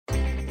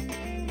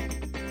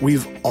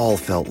We've all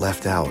felt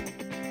left out.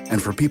 And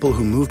for people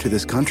who move to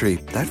this country,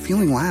 that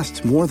feeling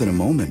lasts more than a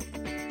moment.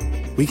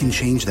 We can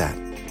change that.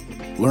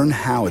 Learn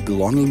how at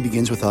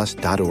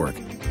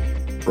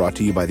belongingbeginswithus.org. Brought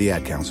to you by the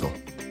Ad Council.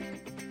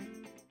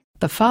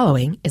 The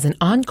following is an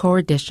Encore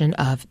edition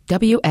of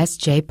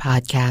WSJ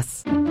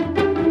Podcasts.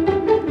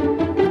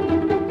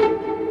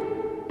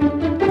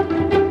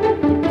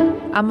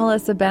 I'm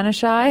Melissa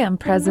Ben-Ishay. I'm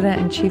President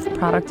and Chief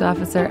Product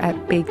Officer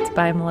at Baked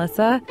by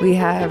Melissa. We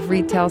have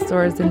retail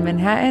stores in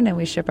Manhattan, and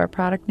we ship our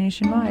product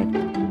nationwide.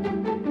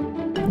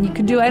 You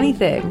can do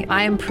anything.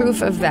 I am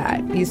proof of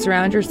that. You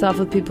surround yourself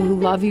with people who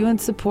love you and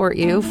support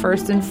you.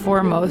 First and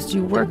foremost,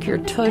 you work your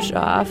tush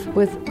off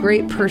with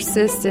great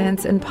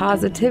persistence and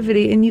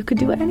positivity, and you could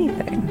do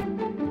anything.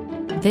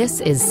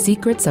 This is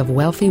Secrets of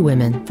Wealthy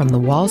Women from the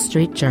Wall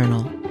Street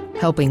Journal,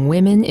 helping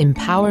women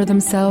empower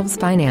themselves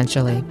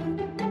financially.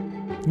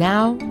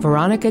 Now,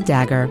 Veronica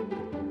Dagher.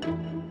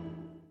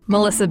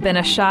 Melissa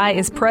Ben-Ishay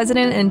is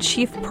President and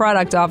Chief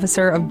Product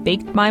Officer of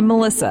Baked by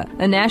Melissa,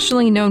 a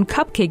nationally known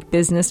cupcake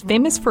business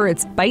famous for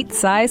its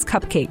bite-sized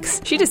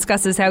cupcakes. She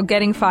discusses how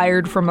getting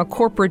fired from a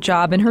corporate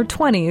job in her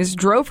 20s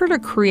drove her to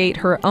create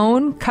her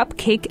own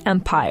cupcake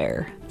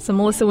empire. So,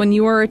 Melissa, when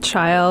you were a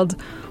child,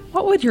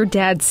 what would your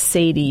dad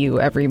say to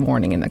you every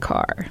morning in the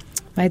car?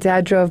 My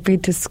dad drove me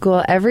to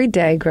school every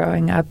day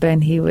growing up,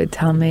 and he would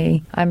tell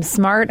me, I'm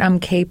smart, I'm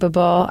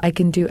capable, I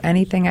can do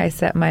anything I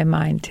set my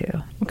mind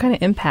to. What kind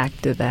of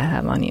impact did that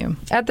have on you?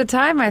 At the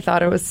time, I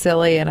thought it was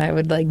silly, and I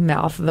would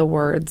mouth the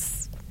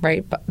words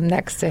right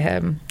next to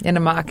him in a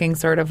mocking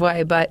sort of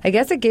way. But I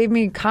guess it gave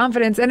me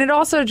confidence, and it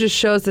also just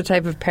shows the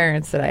type of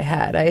parents that I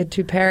had. I had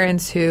two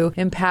parents who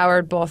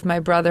empowered both my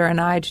brother and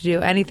I to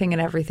do anything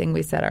and everything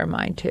we set our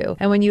mind to.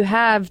 And when you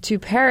have two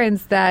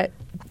parents that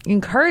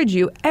encourage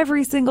you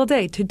every single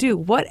day to do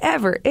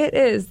whatever it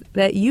is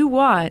that you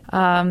want,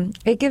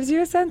 it gives you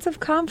a sense of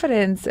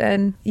confidence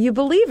and you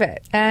believe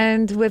it.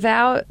 And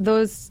without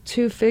those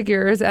two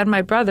figures and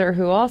my brother,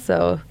 who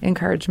also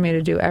encouraged me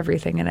to do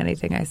everything and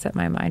anything I set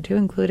my mind to,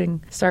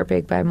 including start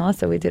Baked by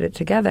Melissa, we did it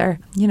together,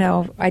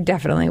 I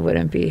definitely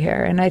wouldn't be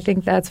here. And I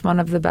think that's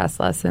one of the best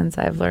lessons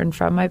I've learned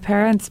from my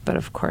parents, but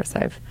of course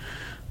I've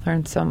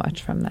learned so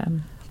much from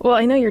them. Well,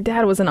 I know your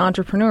dad was an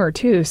entrepreneur,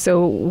 too.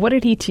 So what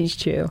did he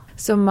teach you?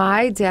 So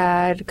my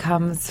dad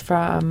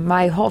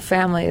my whole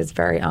family is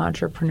very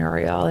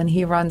entrepreneurial, and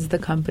he runs the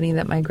company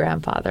that my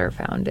grandfather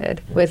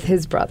founded with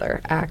his brother,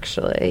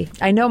 actually.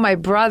 I know my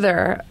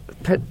brother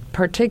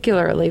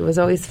particularly was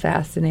always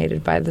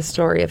fascinated by the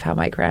story of how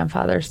my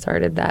grandfather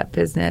started that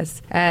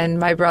business. And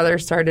my brother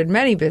started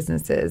many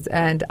businesses.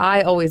 And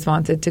I always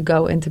wanted to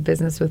go into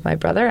business with my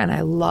brother, and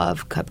I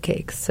love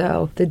cupcakes.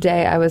 So the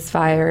day I was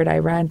fired, I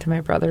ran to my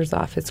brother's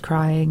office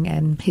crying,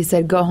 and he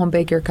said, go home,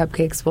 bake your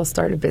cupcakes, we'll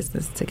start a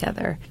business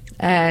together.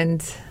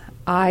 And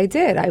I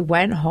did. I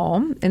went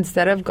home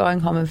instead of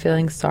going home and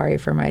feeling sorry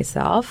for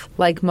myself,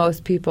 like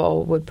most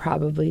people would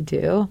probably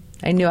do.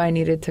 I knew I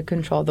needed to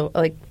control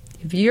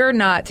if you're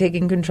not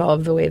taking control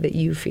of the way that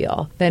you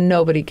feel, then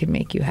nobody can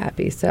make you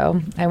happy.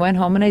 So I went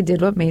home and I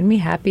did what made me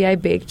happy. I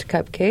baked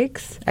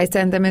cupcakes. I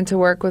sent them into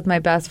work with my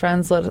best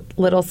friend's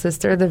little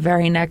sister the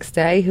very next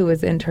day, who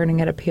was interning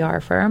at a PR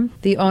firm.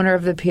 The owner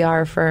of the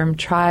PR firm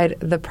tried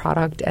the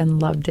product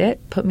and loved it,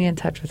 put me in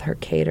touch with her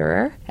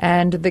caterer.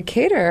 And the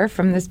caterer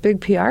from this big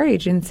PR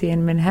agency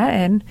in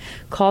Manhattan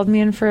called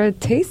me in for a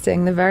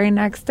tasting the very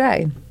next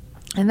day.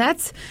 And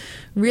that's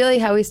really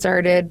how we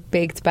started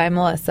Baked by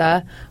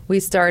Melissa.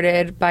 We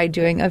started by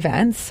doing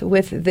events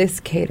with this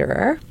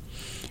caterer.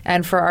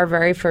 And for our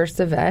very first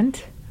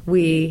event,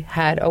 we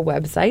had a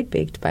website,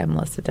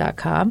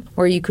 bakedbymelissa.com,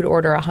 where you could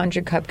order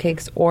 100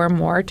 cupcakes or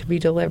more to be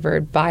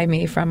delivered by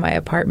me from my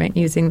apartment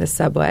using the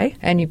subway.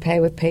 And you pay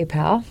with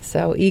PayPal,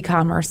 so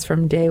e-commerce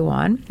from day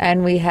one.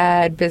 And we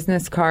had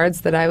business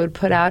cards that I would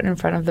put out in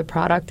front of the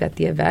product at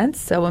the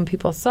events. So when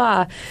people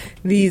saw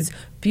these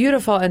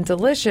beautiful and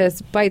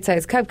delicious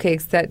bite-sized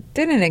cupcakes that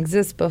didn't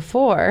exist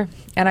before,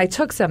 and I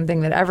took something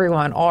that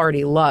everyone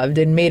already loved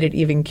and made it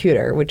even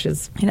cuter, which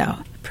is,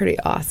 pretty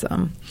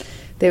awesome.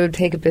 They would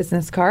take a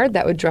business card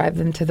that would drive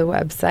them to the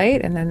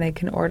website, and then they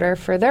can order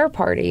for their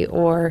party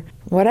or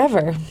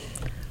whatever.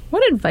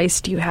 What advice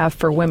do you have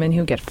for women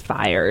who get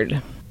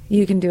fired?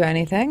 You can do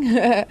anything.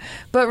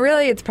 But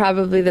really, it's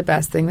probably the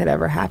best thing that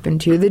ever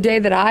happened to you. The day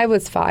that I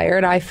was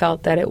fired, I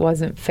felt that it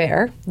wasn't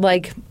fair.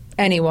 Like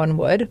anyone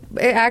would.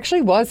 It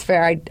actually was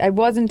fair. I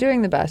wasn't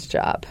doing the best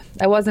job.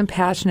 I wasn't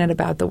passionate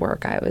about the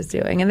work I was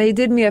doing. And they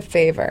did me a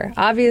favor.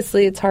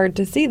 Obviously, it's hard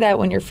to see that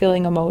when you're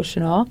feeling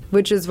emotional,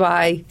 which is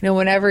why,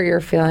 whenever you're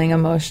feeling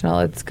emotional,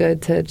 it's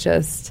good to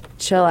just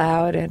chill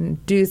out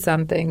and do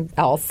something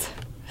else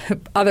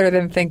other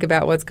than think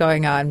about what's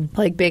going on,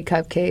 like bake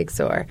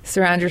cupcakes or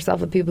surround yourself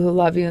with people who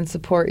love you and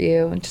support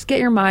you and just get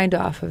your mind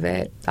off of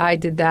it. I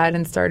did that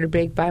and started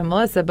Baked by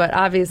Melissa, but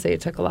obviously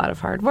it took a lot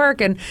of hard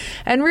work. And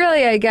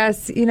really, I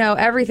guess,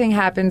 everything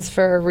happens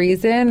for a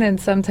reason, and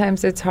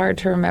sometimes it's hard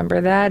to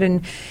remember that.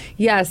 And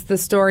yes, the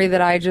story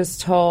that I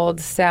just told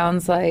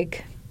sounds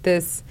like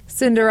this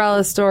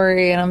Cinderella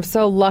story, and I'm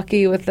so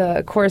lucky with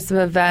the course of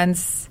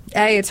events.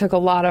 It took a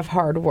lot of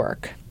hard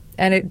work,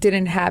 and it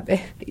didn't happen.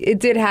 It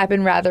did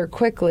happen rather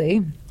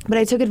quickly, but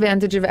I took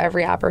advantage of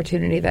every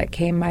opportunity that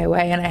came my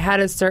way, and I had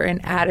a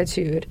certain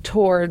attitude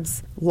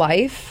towards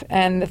life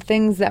and the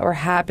things that were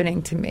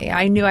happening to me.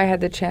 I knew I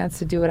had the chance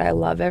to do what I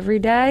love every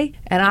day,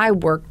 and I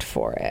worked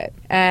for it.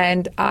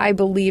 And I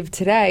believe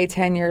today,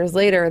 10 years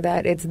later,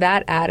 that it's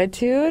that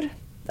attitude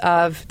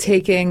of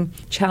taking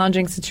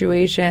challenging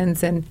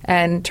situations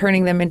and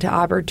turning them into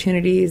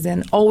opportunities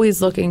and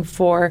always looking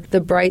for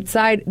the bright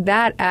side.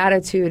 That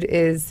attitude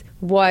is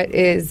what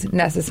is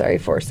necessary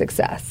for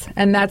success.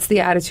 And that's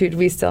the attitude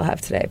we still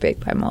have today at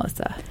Baked by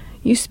Melissa.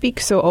 You speak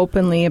so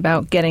openly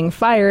about getting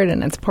fired,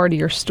 and it's part of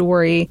your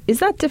story. Is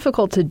that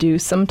difficult to do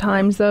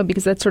sometimes, though?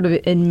 Because that's sort of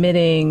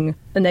admitting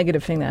a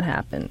negative thing that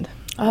happened.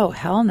 Oh,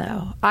 hell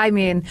no. I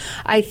mean,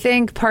 I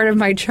think part of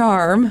my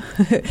charm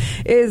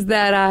is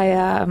that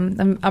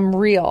I'm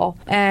real,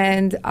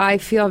 and I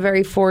feel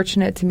very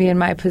fortunate to be in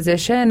my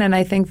position. And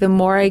I think the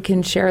more I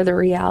can share the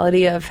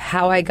reality of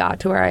how I got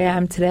to where I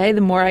am today,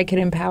 the more I can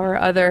empower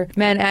other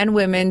men and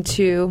women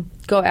to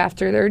go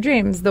after their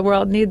dreams. The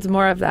world needs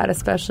more of that,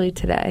 especially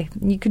today.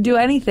 You could do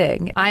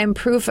anything. I am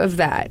proof of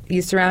that.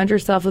 You surround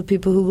yourself with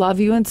people who love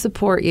you and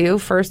support you.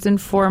 First and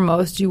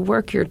foremost, you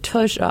work your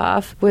tush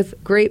off with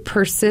great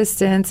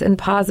persistence and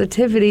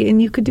positivity,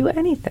 and you could do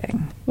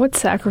anything. What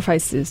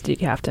sacrifices do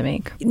you have to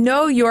make?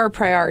 Know your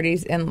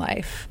priorities in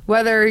life,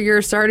 whether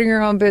you're starting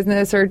your own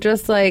business or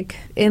just like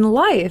in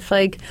life.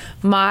 Like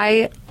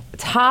my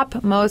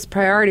top most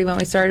priority when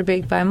we started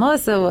Baked by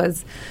Melissa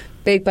was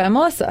Baked by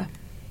Melissa.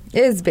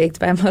 Is Baked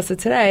by Melissa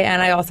today,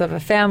 and I also have a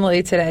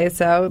family today,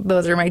 so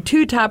those are my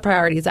two top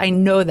priorities. I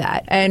know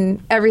that,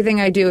 and everything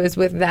I do is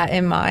with that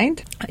in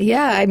mind.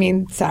 Yeah, I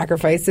mean,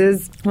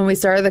 sacrifices when we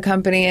started the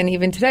company and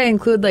even today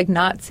include like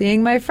not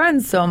seeing my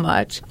friends so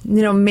much,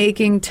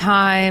 making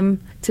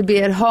time to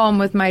be at home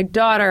with my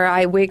daughter.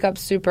 I wake up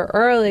super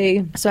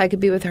early so I could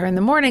be with her in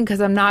the morning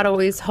because I'm not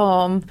always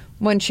home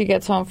when she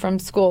gets home from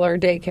school or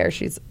daycare.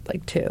 She's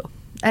like 2.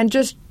 And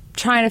just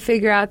trying to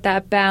figure out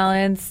that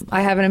balance. I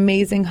have an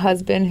amazing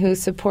husband who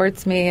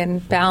supports me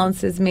and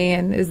balances me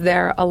and is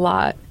there a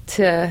lot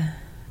to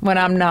when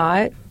I'm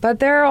not. But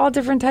there are all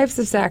different types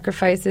of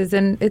sacrifices,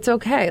 and it's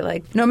okay.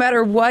 Like, no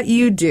matter what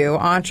you do,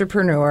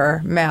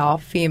 entrepreneur, male,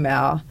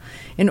 female,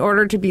 in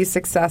order to be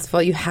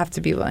successful, you have to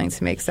be willing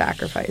to make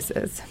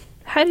sacrifices.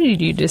 How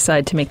did you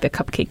decide to make the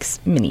cupcakes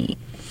mini?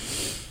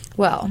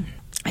 Well,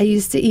 I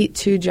used to eat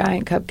 2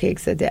 giant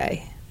cupcakes a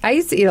day. I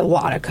used to eat a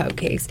lot of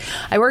cupcakes.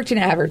 I worked in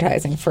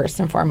advertising first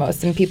and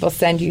foremost, and people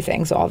send you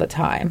things all the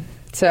time.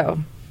 So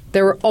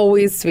there were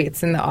always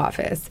sweets in the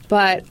office.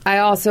 But I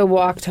also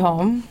walked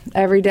home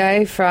every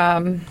day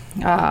from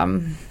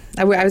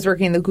I was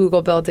working in the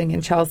Google building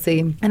in Chelsea,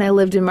 and I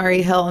lived in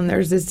Murray Hill, and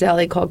there's this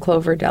deli called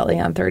Clover Deli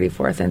on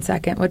 34th and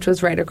 2nd, which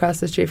was right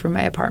across the street from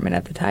my apartment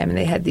at the time, and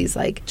they had these,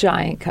 like,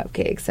 giant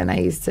cupcakes, and I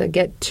used to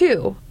get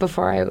 2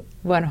 before I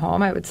went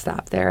home. I would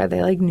stop there.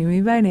 They, like, knew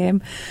me by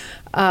name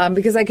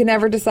because I could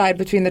never decide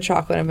between the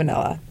chocolate and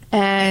vanilla.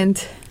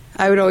 And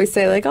I would always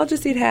say, like, I'll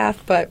just eat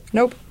half, but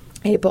nope,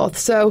 ate both.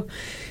 So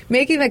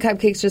making the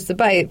cupcakes just a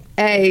bite,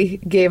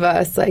 gave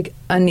us like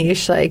a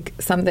niche, like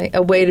something,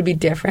 a way to be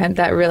different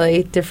that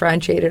really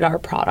differentiated our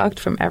product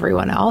from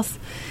everyone else.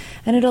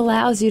 And it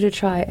allows you to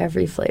try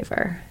every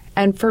flavor.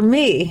 And for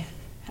me,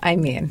 I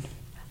mean,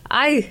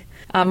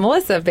 I'm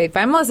Melissa, Baked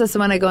by Melissa, so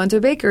when I go into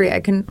a bakery,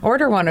 I can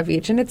order one of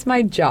each, and it's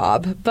my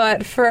job.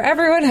 But for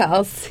everyone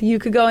else, you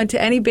could go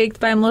into any Baked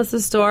by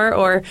Melissa store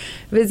or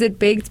visit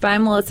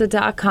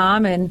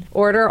bakedbymelissa.com and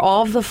order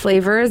all of the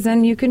flavors,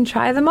 and you can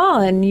try them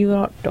all, and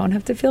you don't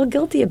have to feel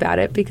guilty about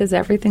it because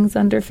everything's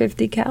under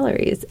 50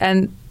 calories,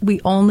 and we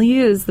only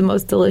use the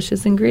most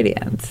delicious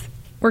ingredients.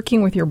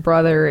 Working with your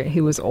brother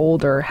who was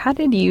older, how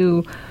did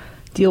you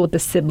deal with the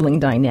sibling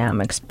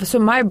dynamics? So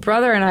my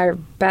brother and I are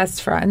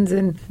best friends,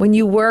 and when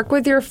you work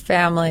with your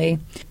family,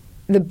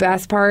 the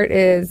best part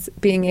is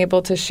being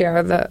able to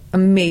share the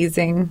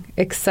amazing,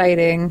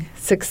 exciting,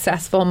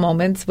 successful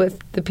moments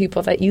with the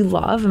people that you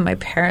love, and my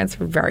parents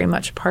were very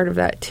much part of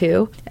that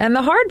too. And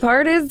the hard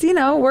part is,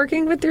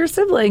 working with your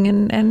sibling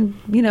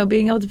and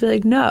being able to be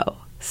like, no,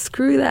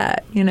 screw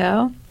that,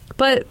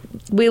 But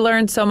we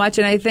learned so much,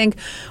 and I think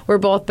we're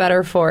both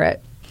better for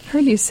it. I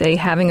heard you say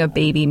having a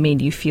baby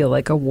made you feel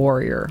like a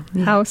warrior.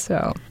 How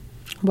so?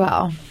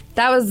 Well,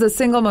 that was the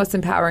single most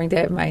empowering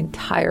day of my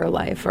entire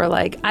life. Or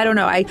I don't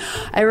know.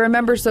 I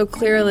remember so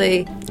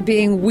clearly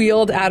being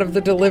wheeled out of the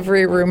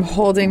delivery room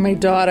holding my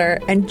daughter,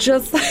 and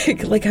just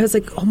like I was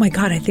like, oh my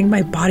God, I think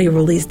my body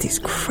released these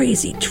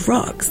crazy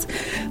drugs.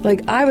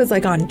 I was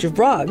on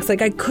drugs.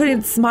 I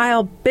couldn't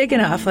smile big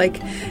enough.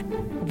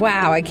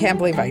 Wow, I can't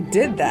believe I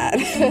did that.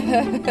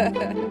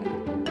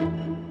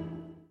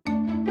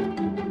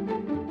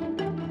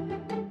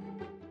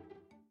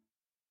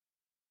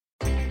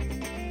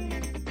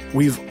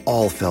 We've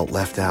all felt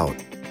left out.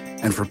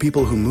 And for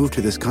people who move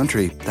to this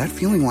country, that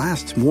feeling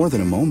lasts more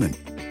than a moment.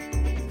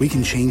 We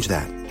can change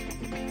that.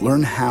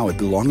 Learn how at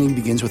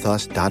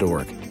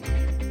belongingbeginswithus.org.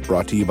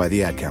 Brought to you by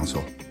the Ad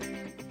Council.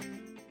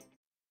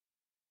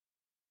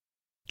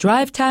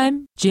 Drive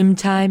time, gym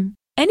time,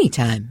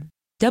 anytime.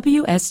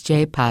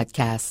 WSJ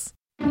Podcasts.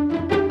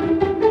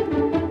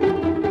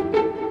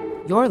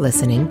 You're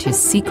listening to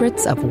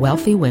Secrets of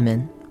Wealthy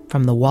Women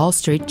from the Wall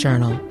Street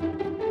Journal.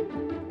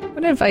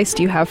 What advice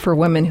do you have for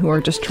women who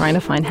are just trying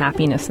to find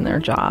happiness in their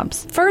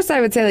jobs? First,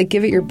 I would say,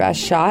 give it your best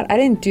shot. I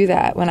didn't do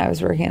that when I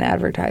was working in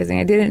advertising.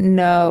 I didn't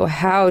know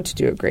how to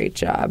do a great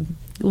job.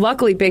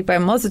 Luckily, Baked by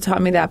Melissa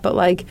taught me that,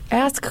 but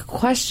ask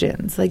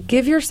questions.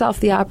 Give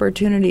yourself the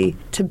opportunity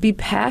to be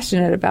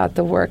passionate about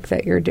the work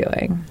that you're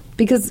doing.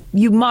 Because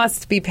you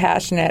must be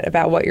passionate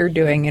about what you're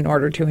doing in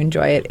order to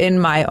enjoy it, in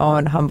my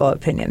own humble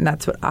opinion.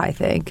 That's what I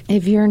think.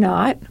 If you're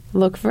not,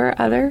 look for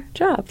other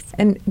jobs.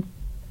 And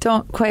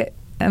don't quit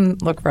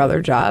and look for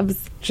other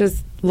jobs.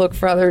 Just look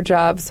for other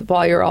jobs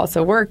while you're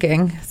also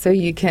working so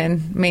you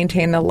can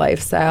maintain the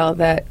lifestyle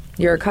that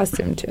you're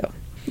accustomed to.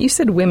 You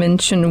said women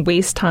shouldn't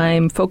waste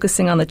time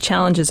focusing on the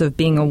challenges of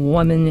being a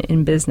woman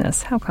in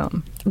business. How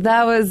come?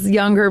 That was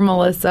younger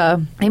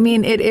Melissa. I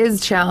mean, it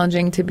is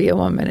challenging to be a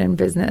woman in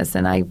business,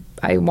 and I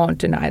won't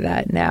deny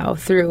that now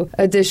through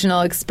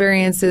additional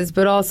experiences,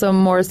 but also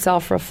more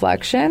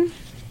self-reflection.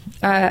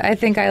 I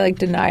think I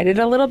denied it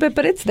a little bit,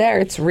 but it's there.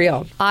 It's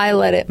real. I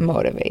let it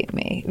motivate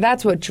me.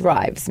 That's what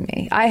drives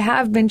me. I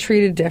have been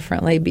treated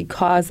differently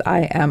because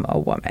I am a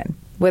woman,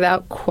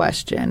 without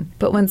question.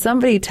 But when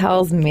somebody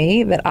tells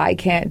me that I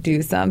can't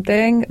do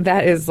something,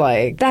 that is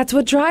that's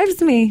what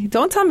drives me.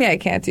 Don't tell me I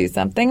can't do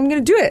something. I'm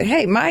going to do it.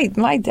 Hey,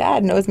 my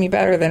dad knows me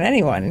better than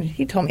anyone.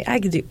 He told me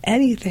I could do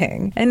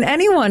anything. And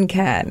anyone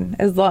can,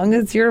 as long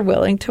as you're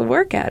willing to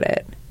work at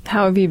it.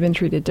 How have you been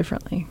treated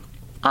differently?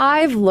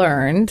 I've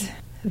learned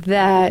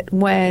that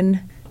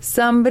when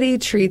somebody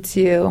treats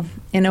you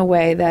in a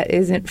way that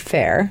isn't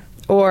fair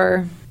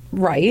or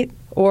right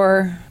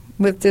or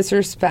with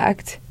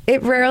disrespect,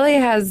 it rarely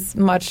has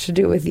much to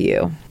do with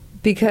you,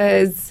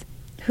 because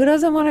who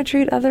doesn't want to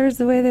treat others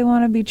the way they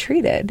want to be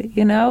treated?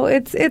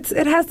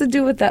 It has to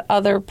do with that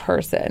other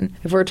person.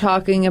 If we're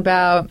talking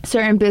about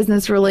certain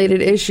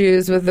business-related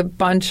issues with a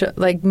bunch of,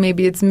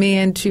 maybe it's me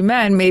and two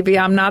men, maybe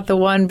I'm not the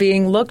one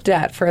being looked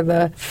at for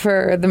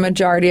the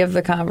majority of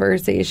the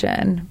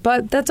conversation.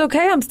 But that's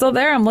okay. I'm still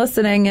there. I'm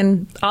listening,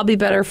 and I'll be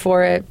better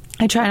for it.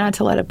 I try not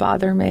to let it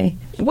bother me.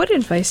 What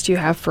advice do you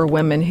have for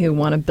women who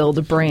want to build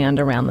a brand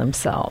around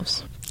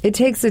themselves? It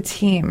takes a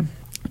team.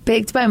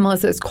 Baked by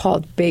Melissa is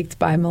called Baked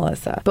by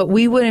Melissa. But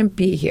we wouldn't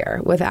be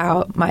here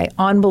without my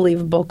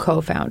unbelievable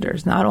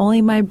co-founders, not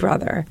only my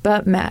brother,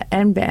 but Matt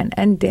and Ben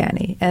and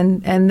Danny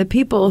and the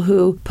people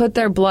who put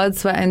their blood,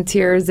 sweat, and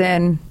tears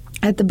in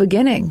at the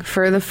beginning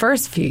for the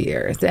first few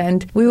years.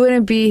 And we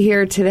wouldn't be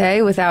here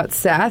today without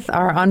Seth,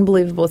 our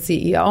unbelievable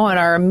CEO, and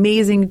our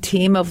amazing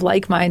team of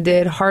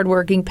like-minded,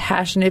 hardworking,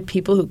 passionate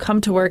people who come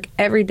to work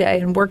every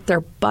day and work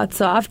their butts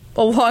off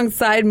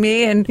alongside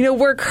me and,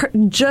 work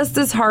just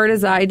as hard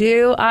as I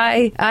do.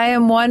 I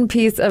am one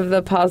piece of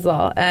the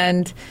puzzle,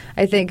 and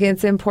I think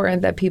it's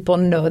important that people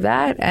know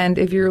that. And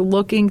if you're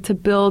looking to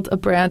build a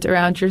brand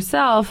around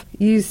yourself,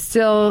 you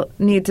still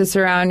need to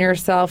surround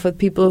yourself with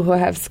people who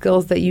have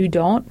skills that you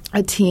don't.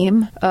 A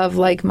team of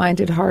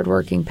like-minded,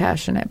 hardworking,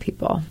 passionate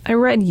people. I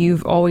read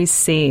you've always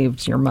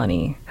saved your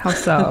money. How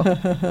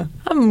so?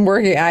 I'm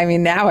working.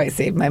 Now I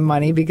save my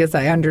money because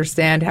I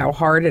understand how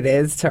hard it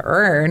is to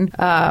earn.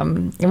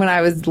 When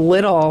I was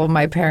little,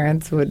 my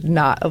parents would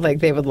not,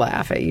 they would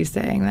laugh at you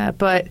saying that.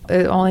 But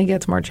it only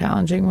gets more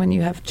challenging when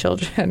you have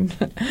children.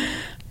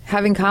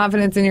 Having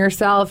confidence in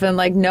yourself and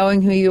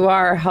knowing who you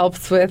are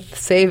helps with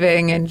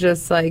saving and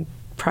just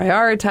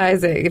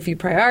prioritizing. If you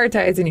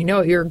prioritize and you know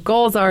what your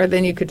goals are,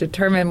 then you could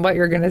determine what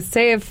you're going to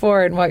save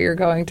for and what you're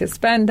going to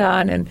spend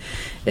on, and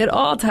it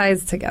all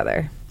ties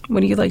together. What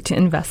do you like to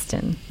invest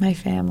in? My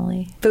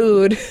family.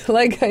 Food.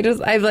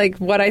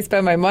 What I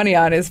spend my money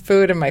on is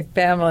food and my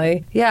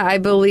family. Yeah, I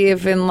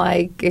believe in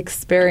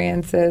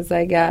experiences,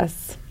 I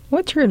guess.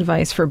 What's your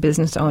advice for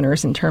business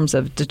owners in terms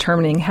of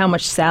determining how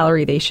much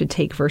salary they should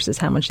take versus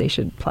how much they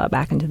should plow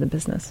back into the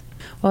business?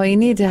 Well, you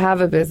need to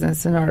have a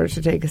business in order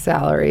to take a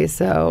salary.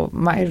 So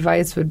my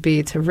advice would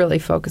be to really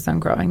focus on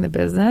growing the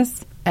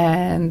business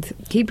and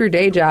keep your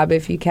day job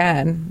if you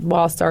can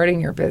while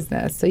starting your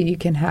business so you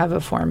can have a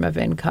form of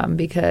income,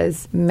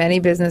 because many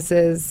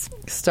businesses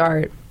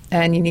start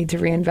and you need to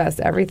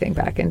reinvest everything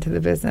back into the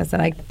business.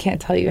 And I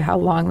can't tell you how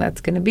long that's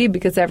going to be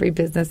because every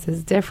business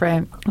is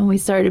different. When we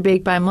started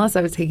Baked by Melissa,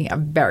 I was taking a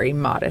very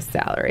modest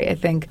salary. I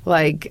think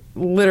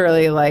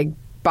literally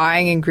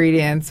buying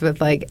ingredients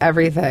with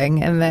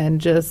everything and then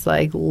just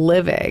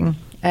living.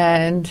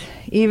 And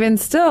even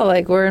still,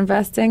 we're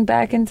investing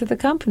back into the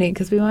company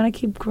because we want to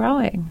keep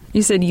growing.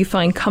 You said you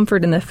find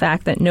comfort in the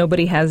fact that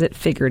nobody has it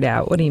figured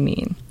out. What do you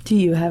mean? Do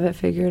you have it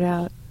figured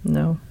out?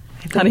 No.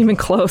 Not even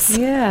close.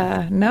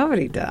 Yeah,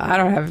 nobody does. I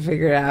don't have it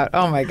figured out.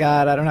 Oh, my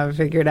God, I don't have it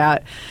figured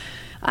out.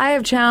 I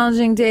have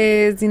challenging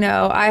days.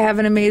 I have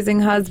an amazing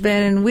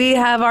husband, and we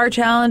have our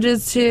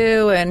challenges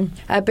too. And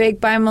at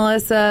Baked by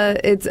Melissa,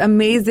 it's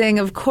amazing,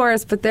 of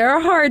course, but there are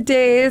hard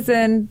days,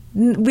 and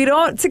we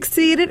don't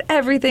succeed at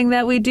everything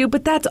that we do.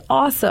 But that's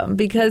awesome,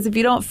 because if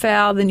you don't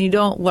fail, then you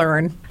don't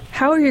learn.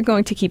 How are you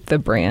going to keep the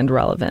brand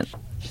relevant?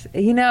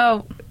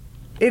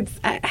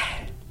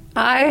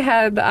 I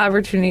had the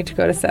opportunity to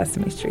go to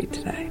Sesame Street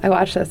today. I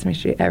watch Sesame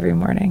Street every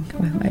morning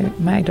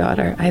with my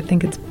daughter. I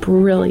think it's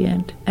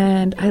brilliant.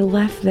 And I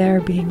left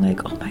there being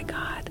like, oh my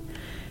God,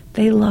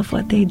 they love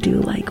what they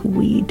do like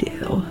we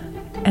do.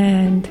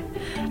 And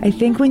I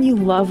think when you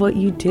love what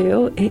you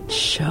do, it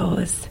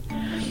shows.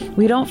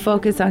 We don't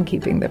focus on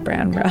keeping the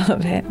brand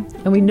relevant.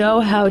 And we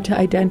know how to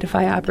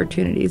identify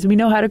opportunities. We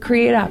know how to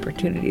create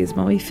opportunities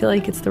when we feel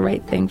like it's the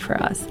right thing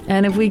for us.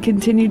 And if we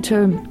continue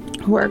to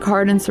work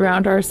hard and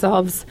surround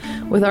ourselves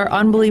with our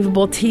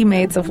unbelievable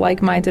teammates of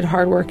like-minded,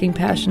 hardworking,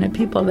 passionate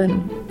people,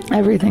 then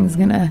everything's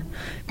going to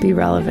be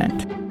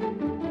relevant.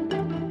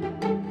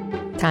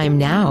 Time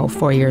now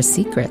for your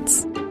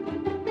secrets.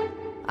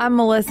 I'm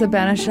Melissa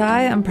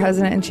Ben-Ishay. I'm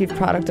President and Chief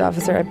Product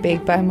Officer at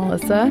Baked by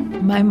Melissa.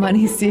 My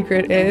money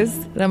secret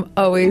is that I'm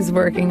always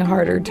working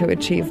harder to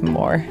achieve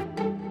more.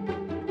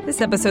 This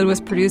episode was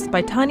produced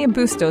by Tanya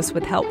Bustos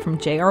with help from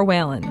J.R.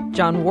 Whalen.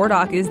 John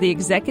Wardock is the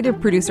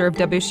executive producer of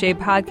W.Shea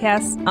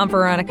Podcasts. I'm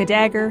Veronica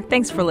Dagger.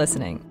 Thanks for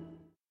listening.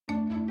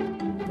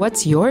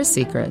 What's your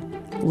secret?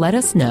 Let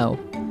us know.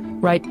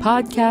 Write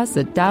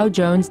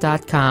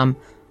podcasts@dowjones.com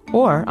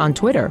or on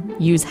Twitter,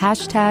 use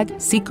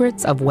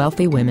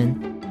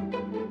 #SecretsOfWealthyWomen.